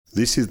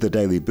This is the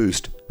daily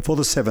boost for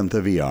the 7th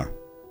of Iyar,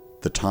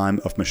 the time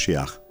of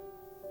Moshiach.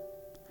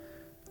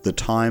 The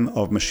time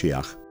of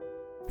Moshiach.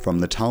 From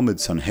the Talmud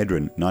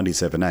Sanhedrin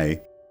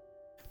 97a,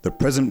 the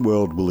present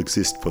world will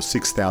exist for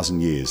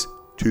 6,000 years,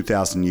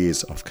 2,000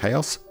 years of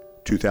chaos,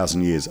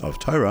 2,000 years of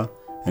Torah,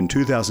 and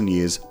 2,000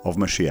 years of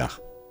Moshiach.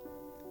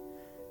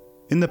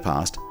 In the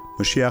past,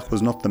 Moshiach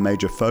was not the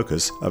major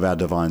focus of our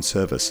divine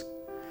service.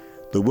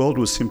 The world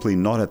was simply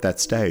not at that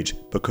stage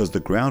because the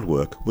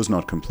groundwork was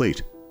not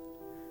complete.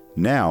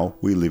 Now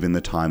we live in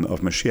the time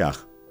of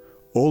Moshiach.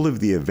 All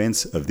of the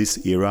events of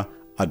this era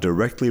are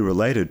directly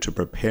related to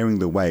preparing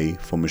the way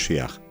for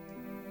Moshiach.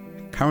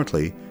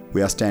 Currently,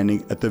 we are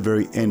standing at the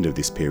very end of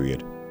this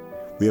period.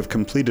 We have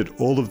completed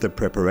all of the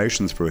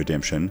preparations for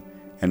redemption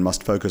and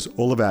must focus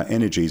all of our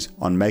energies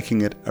on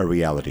making it a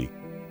reality.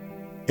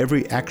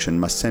 Every action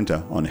must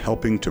center on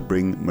helping to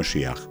bring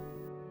Moshiach.